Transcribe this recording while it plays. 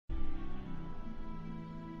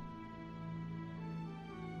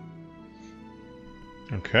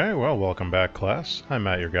Okay, well, welcome back, class. I'm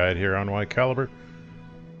Matt, your guide here on Y Caliber.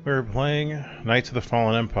 We're playing Knights of the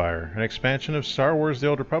Fallen Empire, an expansion of Star Wars The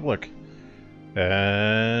Old Republic.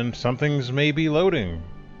 And something's maybe loading.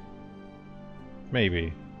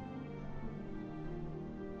 Maybe.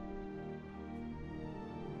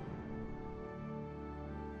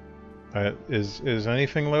 Is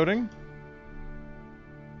anything loading?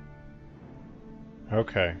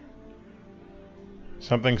 Okay.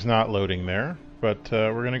 Something's not loading there, but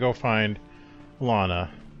we're gonna go find Lana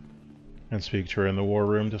and speak to her in the war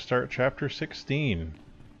room to start chapter 16.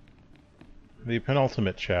 The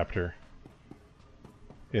penultimate chapter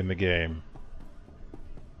in the game.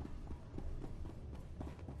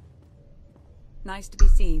 Nice to be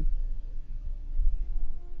seen.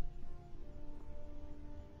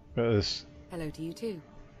 Hello to you too.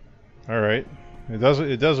 Alright. It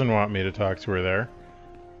doesn't want me to talk to her there.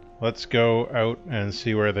 Let's go out and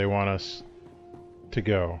see where they want us to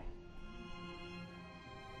go.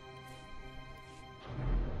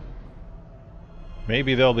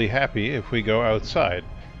 Maybe they'll be happy if we go outside.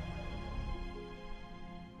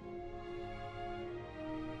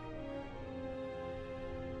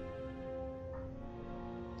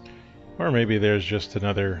 Or maybe there's just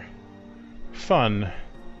another fun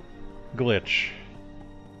glitch.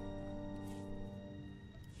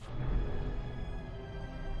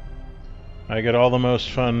 I get all the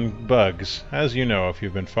most fun bugs, as you know if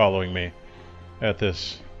you've been following me at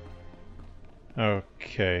this.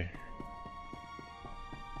 Okay.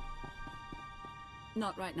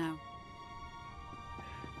 Not right now.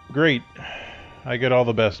 Great. I get all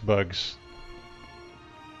the best bugs.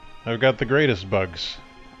 I've got the greatest bugs.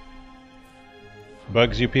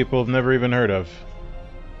 Bugs you people have never even heard of.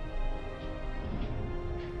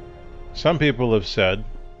 Some people have said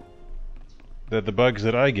that the bugs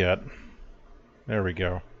that I get, there we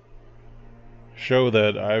go, show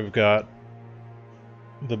that I've got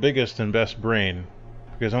the biggest and best brain,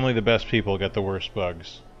 because only the best people get the worst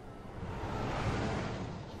bugs.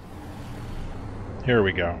 Here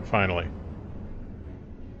we go, finally.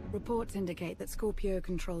 Reports indicate that Scorpio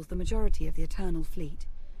controls the majority of the Eternal Fleet,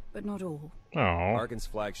 but not all. Oh. Arkan's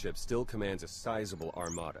flagship still commands a sizable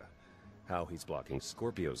armada. How he's blocking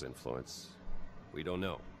Scorpio's influence, we don't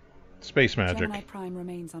know. Space magic. Gemini Prime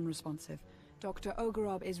remains unresponsive. Dr.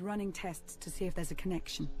 Ogorov is running tests to see if there's a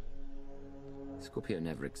connection. Scorpio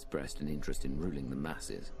never expressed an interest in ruling the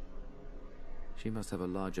masses. She must have a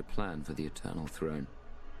larger plan for the Eternal Throne.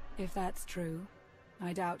 If that's true,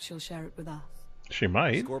 I doubt she'll share it with us. She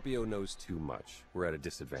might. Scorpio knows too much. We're at a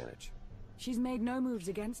disadvantage. She's made no moves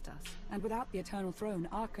against us, and without the Eternal Throne,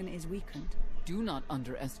 Arkan is weakened. Do not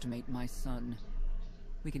underestimate my son.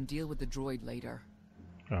 We can deal with the droid later.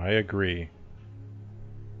 I agree.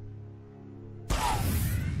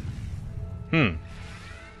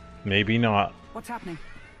 Maybe not. What's happening?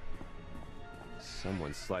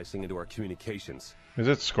 Someone's slicing into our communications. Is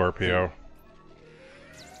it Scorpio?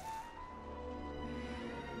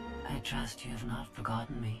 I trust you have not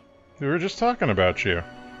forgotten me. We were just talking about you.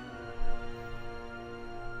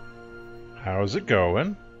 How's it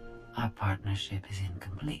going? Our partnership is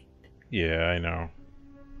incomplete. Yeah, I know.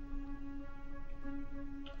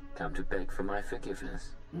 Come to beg for my forgiveness?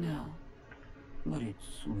 No, but it's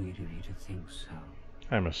sweet of you to think so.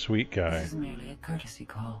 I'm a sweet guy. This is merely a courtesy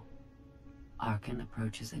call. Arkan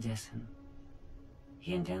approaches Odessen.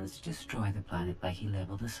 He intends to destroy the planet like he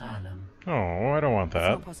leveled Asylum. Oh, I don't want It's that.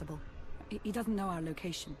 not possible. He doesn't know our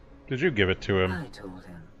location. Did you give it to him? I told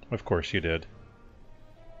him. Of course you did.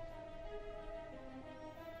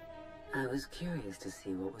 I was curious to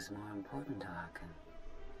see what was more important to Arkan.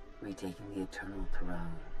 Retaking the Eternal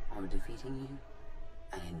Throne, or defeating you,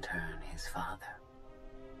 and in turn his father.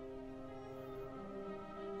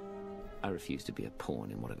 I refuse to be a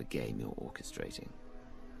pawn in whatever game you're orchestrating.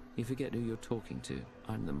 You forget who you're talking to.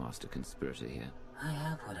 I'm the master conspirator here. I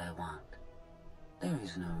have what I want. There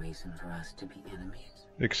is no reason for us to be enemies.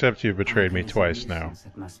 Except you've betrayed me Arkan is a twice now. nuisance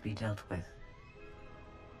that must be dealt with.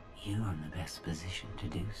 You are in the best position to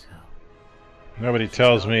do so. Nobody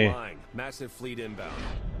tells Not me lying. Massive fleet inbound.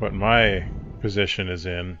 what my position is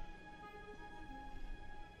in.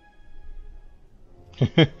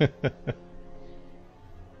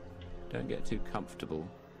 Don't get too comfortable.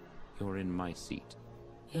 You're in my seat.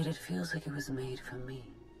 Yet it feels like it was made for me.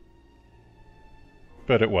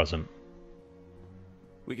 But it wasn't.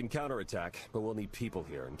 We can counterattack, but we'll need people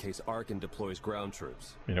here in case Arkan deploys ground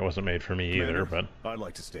troops. I mean, it wasn't made for me either, Commander, but... I'd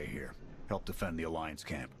like to stay here. Help defend the Alliance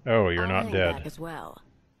camp. Oh, you're not I'll dead. hang back as well.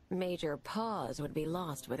 Major Pause would be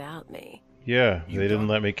lost without me. Yeah, they didn't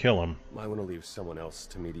let me kill him. Might want to leave someone else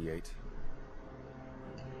to mediate.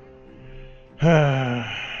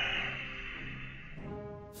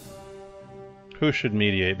 Who should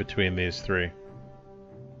mediate between these three?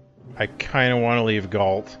 I kind of want to leave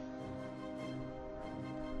Galt.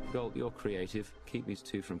 Galt, you're creative. Keep these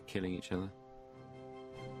two from killing each other.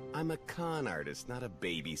 I'm a con artist, not a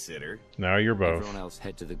babysitter. Now you're both. Everyone else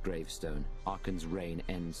head to the gravestone. Arkan's reign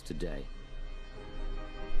ends today.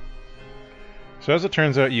 So as it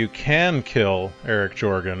turns out, you can kill Eric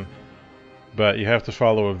Jorgen, but you have to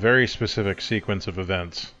follow a very specific sequence of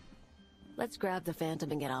events. Let's grab the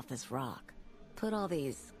Phantom and get off this rock. Put all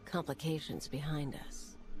these complications behind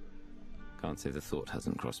us. Can't say the thought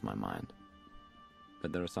hasn't crossed my mind.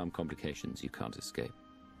 But there are some complications you can't escape.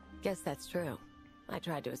 Guess that's true. I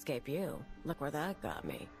tried to escape you. Look where that got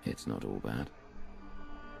me. It's not all bad.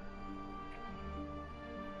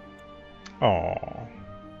 Aww.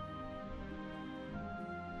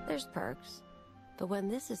 There's perks. But when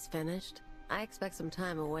this is finished, I expect some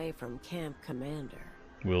time away from Camp Commander.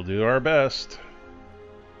 We'll do our best.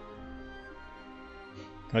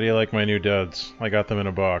 How do you like my new duds? I got them in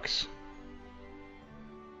a box.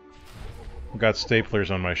 I've got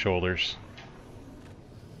staplers on my shoulders.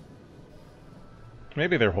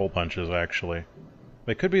 Maybe they're hole punches, actually.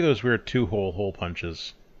 They could be those weird two-hole hole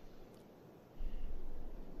punches.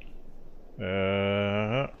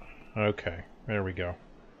 Okay. There we go.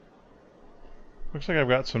 Looks like I've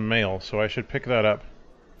got some mail, so I should pick that up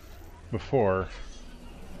before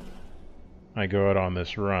I go out on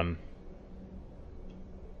this run.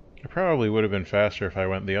 It probably would have been faster if I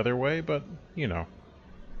went the other way, but, you know.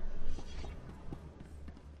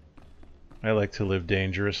 I like to live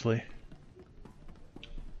dangerously.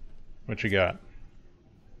 What you got?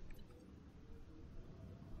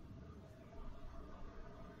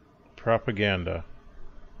 Propaganda.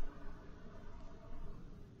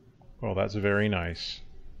 Well, that's very nice.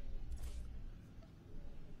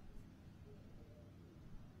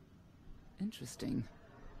 Interesting.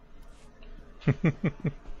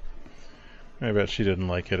 I bet she didn't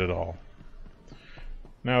like it at all.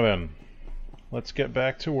 Now then, let's get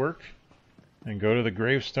back to work and go to the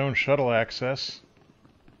gravestone shuttle access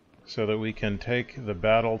so that we can take the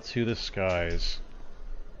battle to the skies.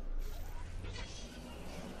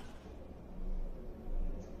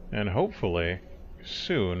 And hopefully,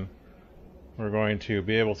 soon, we're going to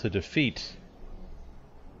be able to defeat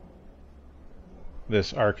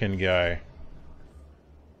this Arkan guy.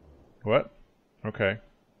 What? Okay.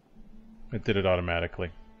 It did it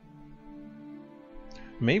automatically.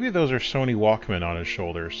 Maybe those are Sony Walkman on his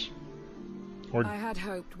shoulders. Or I had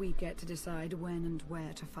hoped we'd get to decide when and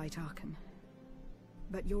where to fight Arkan.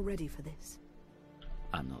 But you're ready for this?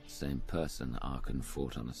 I'm not the same person Arkan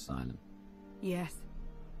fought on Asylum. Yes.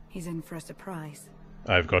 He's in for a surprise.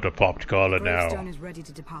 I've got a popped collar now. Gravestone is ready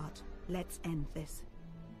to depart. Let's end this.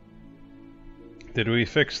 Did we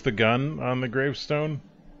fix the gun on the gravestone?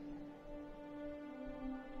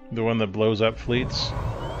 The one that blows up fleets?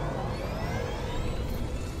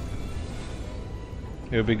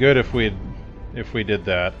 It would be good if we did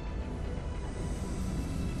that.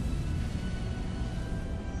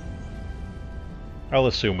 I'll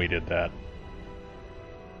assume we did that.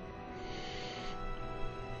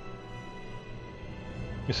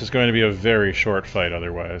 This is going to be a very short fight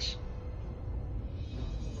otherwise.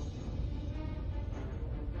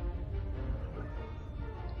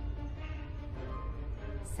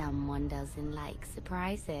 Someone doesn't like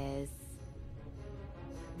surprises.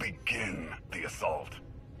 Begin the assault.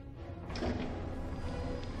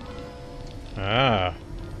 Ah.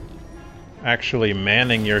 Actually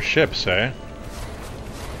manning your ships, eh?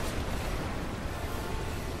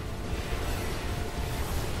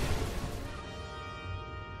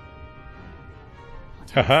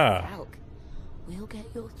 Haha. We'll get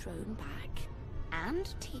your throne back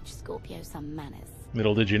and teach Scorpio some manners.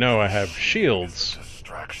 Little did you know I have shields.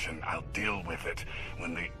 Distraction. I'll deal with it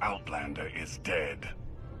when the Outlander is dead.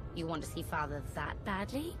 You want to see Father that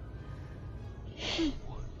badly?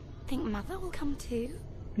 Think Mother will come too?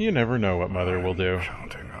 You never know what Mother will do.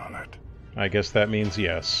 Counting on it. I guess that means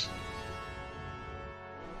yes.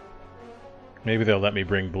 Maybe they'll let me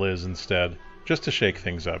bring Blizz instead, just to shake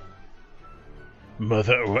things up.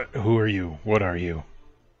 Mother, what? Who are you? What are you?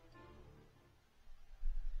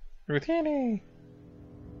 Ruthini.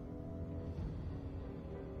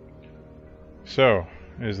 So,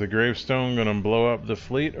 is the gravestone gonna blow up the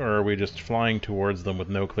fleet, or are we just flying towards them with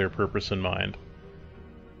no clear purpose in mind?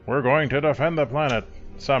 We're going to defend the planet,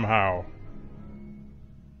 somehow.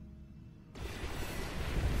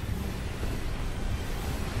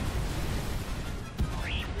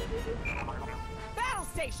 Battle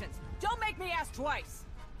stations! Don't make me ask twice!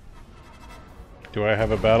 Do I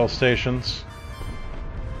have a battle stations?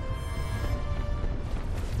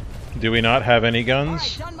 Do we not have any guns?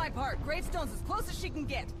 Alright, done my part. Gravestone's as close as she can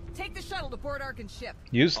get. Take the shuttle to board Arkin's ship.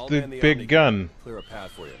 Use I'll the man the big Omni gun. Clear a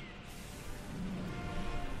path for you.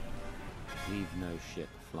 Leave no ship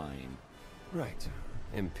flying. Right.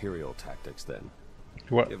 Imperial tactics, then.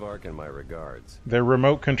 What? Give Arkin my regards. They're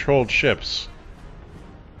remote-controlled ships.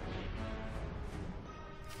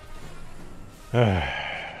 Alright.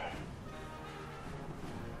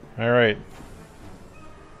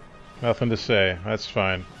 Nothing to say. That's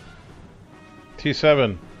fine.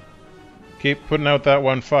 T7. Keep putting out that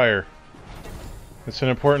one fire. It's an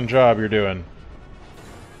important job you're doing.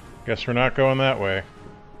 Guess we're not going that way.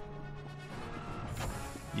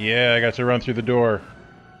 Yeah, I got to run through the door.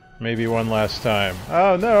 Maybe one last time.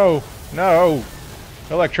 Oh, no! No!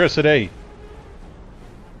 Electricity!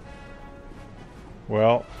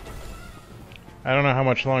 Well, I don't know how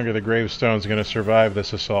much longer the gravestone's going to survive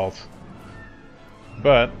this assault.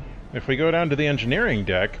 But, if we go down to the engineering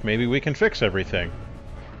deck, maybe we can fix everything.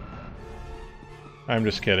 I'm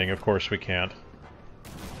just kidding, of course we can't.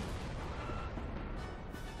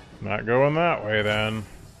 Not going that way, then.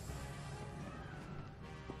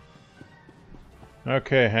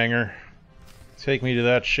 Okay, Hanger. Take me to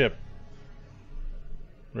that ship.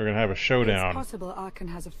 We're gonna have a showdown. It's possible Arkin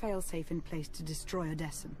has a failsafe in place to destroy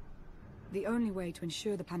Odessen. The only way to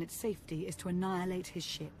ensure the planet's safety is to annihilate his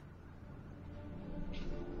ship.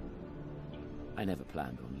 I never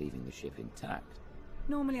planned on leaving the ship intact.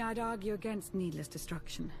 Normally I'd argue against needless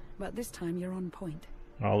destruction, but this time you're on point.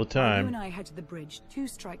 All the While time. you and I head to the bridge, 2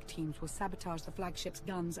 strike teams will sabotage the flagship's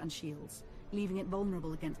guns and shields, leaving it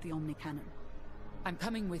vulnerable against the Omni cannon. I'm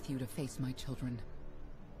coming with you to face my children.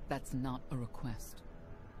 That's not a request.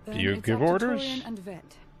 Then you it's give up to orders? Torian and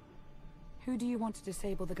Vet. Who do you want to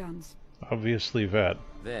disable the guns? Obviously, Vet.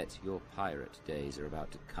 Vet, your pirate days are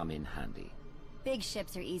about to come in handy. Big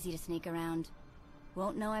ships are easy to sneak around.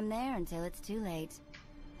 Won't know I'm there until it's too late.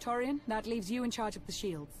 Torian, that leaves you in charge of the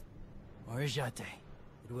shields. Origiate.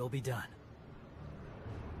 It will be done.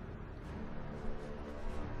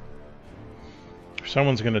 If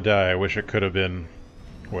someone's gonna die, I wish it could have been...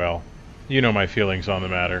 Well, you know my feelings on the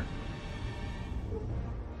matter.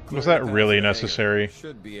 Was that really necessary?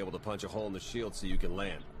 Should be able to punch a hole in the shield so you can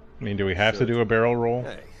land. I mean, do we have to do a barrel roll?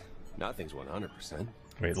 Hey, nothing's 100%.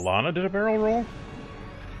 Wait, Lana did a barrel roll?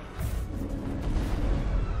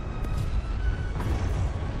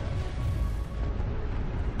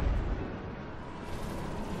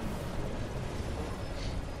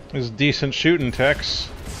 This is decent shooting, Tex.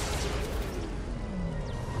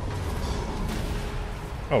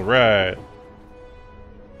 Alright.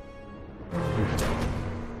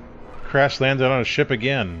 Crash landed on a ship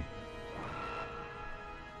again.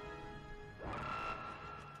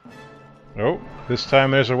 Oh, this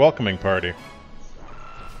time there's a welcoming party.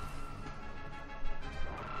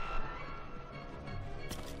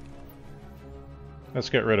 Let's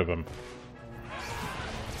get rid of him.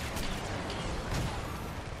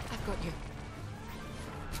 I've got you.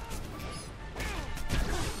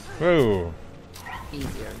 Whoa.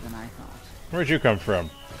 Easier than I thought. Where'd you come from?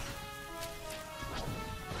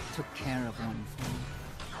 Took care of one for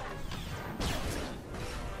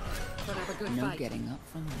But have a good me. No fight. getting up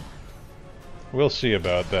from that. We'll see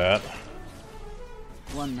about that.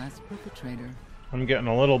 One less perpetrator. I'm getting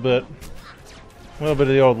a little bit of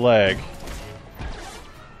the old lag.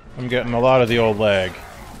 I'm getting a lot of the old lag.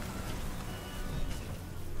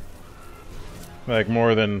 Like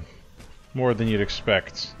more than you'd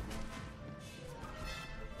expect.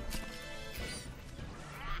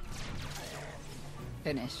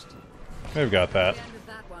 Finished. We've got that. The end of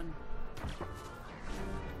that one.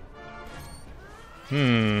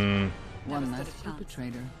 One Never less stood a chance.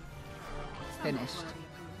 perpetrator. Finished.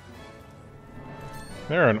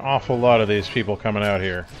 There are an awful lot of these people coming out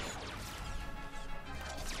here.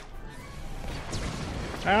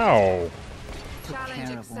 Ow! Took Challenge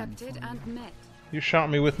care of one accepted for me. and met. You shot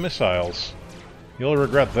me with missiles. You'll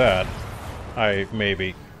regret that.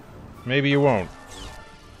 Maybe. Maybe you won't.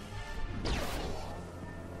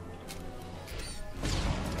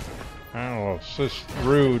 Oh, it's just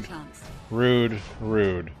rude. Chance. Rude,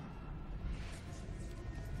 rude.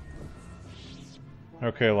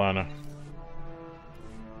 Okay, Lana.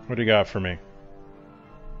 What do you got for me?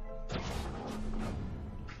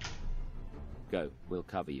 Go, we'll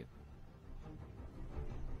cover you.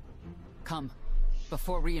 Come,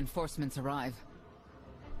 before reinforcements arrive.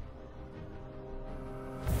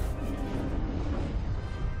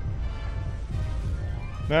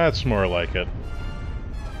 That's more like it.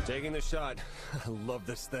 Taking the shot. I love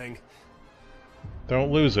this thing.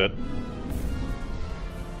 Don't lose it.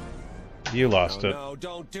 You lost it. No,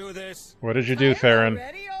 don't do this. What did you do, Theron?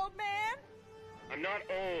 Ready, old man? I'm not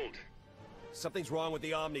old. Something's wrong with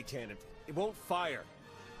the Omni cannon. It won't fire.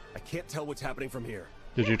 I can't tell what's happening from here.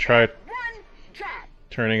 Did you try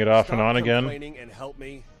turning it off and on again? And help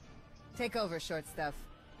me. Take over, short stuff.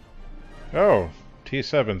 Oh,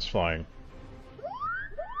 T7's flying.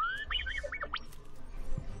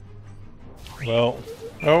 Well,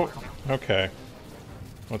 oh, okay.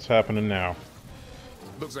 What's happening now?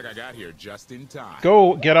 Looks like I got here just in time.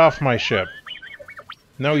 Go get off my ship.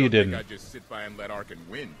 No, you didn't. I just sit by and let Arkin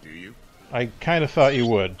win, do you? I kind of thought you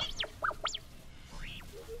would.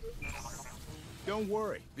 Don't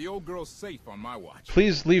worry, the old girl's safe on my watch.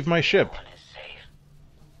 Please leave my ship.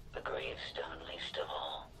 The gravestone least of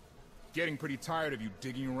all. Getting pretty tired of you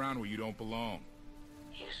digging around where you don't belong.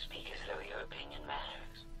 You speak as though your opinion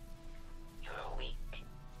matters. You're weak,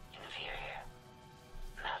 inferior,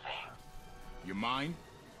 nothing. Your mind?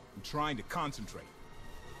 I'm trying to concentrate.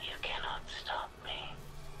 You cannot stop me.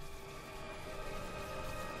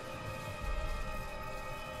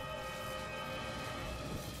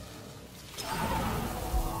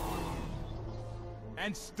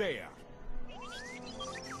 And stare.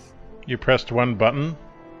 You pressed one button?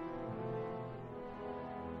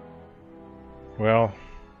 Well,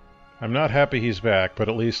 I'm not happy he's back, but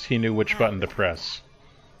at least he knew which button to press.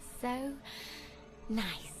 So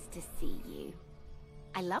nice to see you.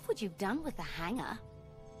 I love what you've done with the hanger.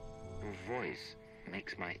 Your voice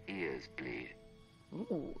makes my ears bleed.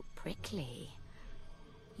 Ooh, prickly.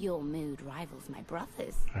 Your mood rivals my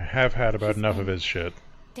brother's. I have had about enough of his shit.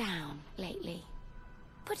 Down lately.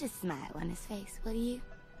 Put a smile on his face, will you?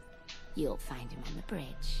 You'll find him on the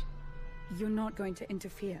bridge. You're not going to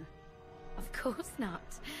interfere? Of course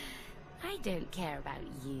not. I don't care about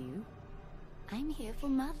you. I'm here for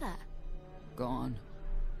Mother. Gone.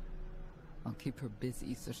 I'll keep her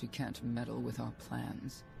busy so she can't meddle with our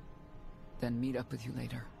plans. Then meet up with you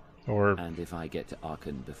later. Or... And if I get to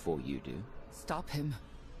Arkin before you do? Stop him.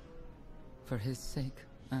 For his sake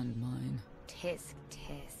and mine. Tisk,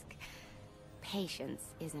 tisk.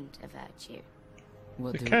 Patience isn't a virtue.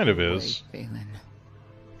 We'll it kind of is. Balin.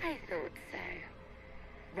 I thought so.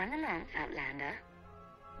 Run along, Outlander.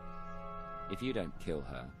 If you don't kill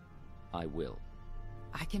her, I will.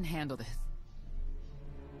 I can handle this.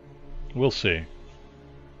 We'll see.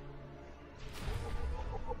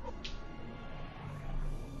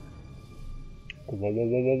 Whoa, whoa,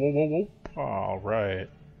 whoa, whoa, whoa, whoa, whoa. All right.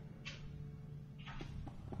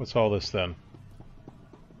 What's all this then?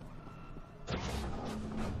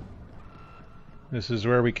 This is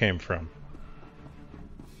where we came from.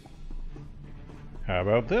 How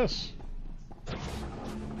about this?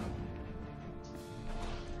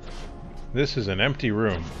 This is an empty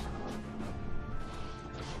room.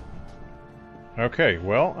 Okay,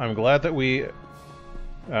 well, I'm glad that we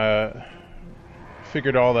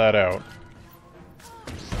figured all that out.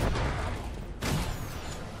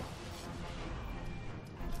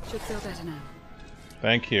 Should feel better now.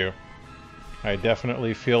 Thank you. I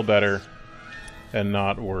definitely feel better and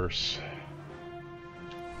not worse.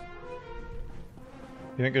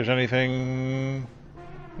 You think there's anything...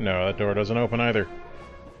 No, that door doesn't open either.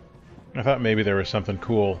 I thought maybe there was something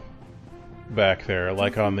cool back there,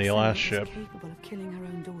 like on the last ship. Capable of killing her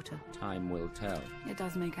own daughter. Time will tell. It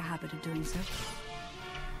does make a habit of doing so.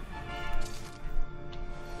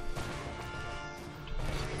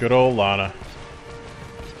 Good old Lana.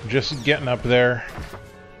 Just getting up there,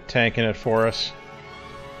 tanking it for us.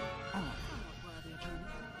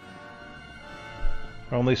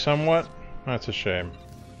 Only somewhat? That's a shame.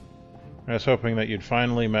 I was hoping that you'd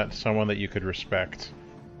finally met someone that you could respect.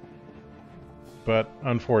 But,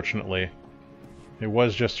 unfortunately, it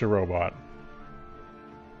was just a robot.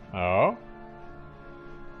 Oh?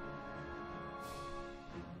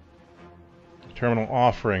 Terminal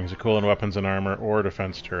offerings, equivalent weapons and armor, or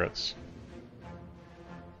defense turrets.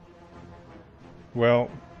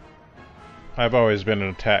 Well, I've always been an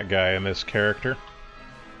attack guy in this character.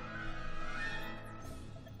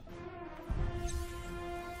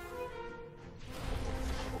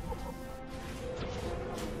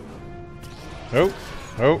 Oh,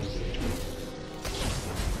 oh.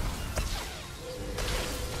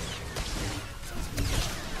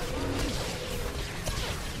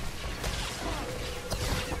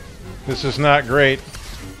 This is not great.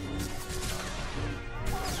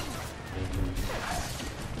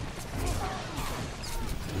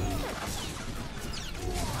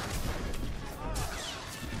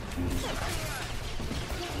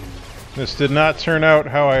 This did not turn out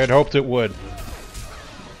how I had hoped it would.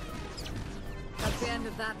 That's the end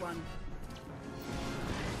of that one.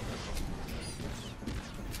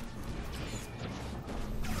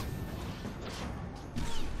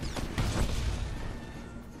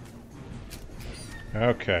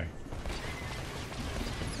 Okay.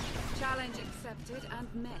 Challenge accepted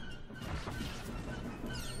and met.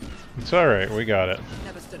 It's alright, we got it.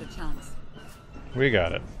 Never stood a chance. We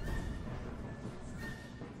got it.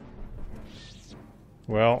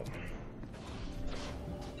 Well,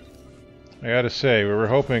 I gotta say, we were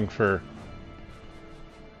hoping for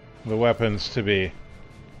the weapons to be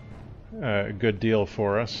a good deal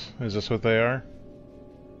for us. Is this what they are?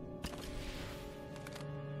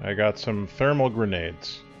 I got some thermal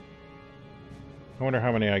grenades. I wonder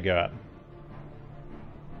how many I got.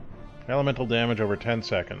 Elemental damage over 10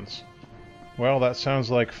 seconds. Well, that sounds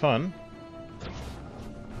like fun.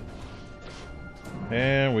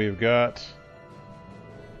 And we've got...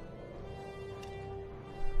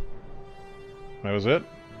 That was it?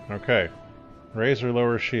 Okay. Raise or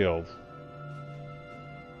lower shield.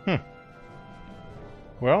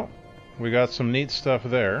 Well, we got some neat stuff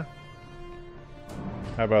there.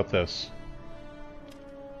 How about this?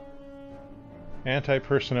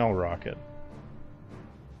 Anti-personnel rocket.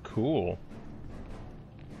 Cool.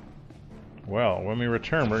 Well, when we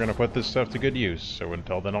return, we're going to put this stuff to good use, so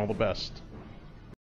until then, all the best.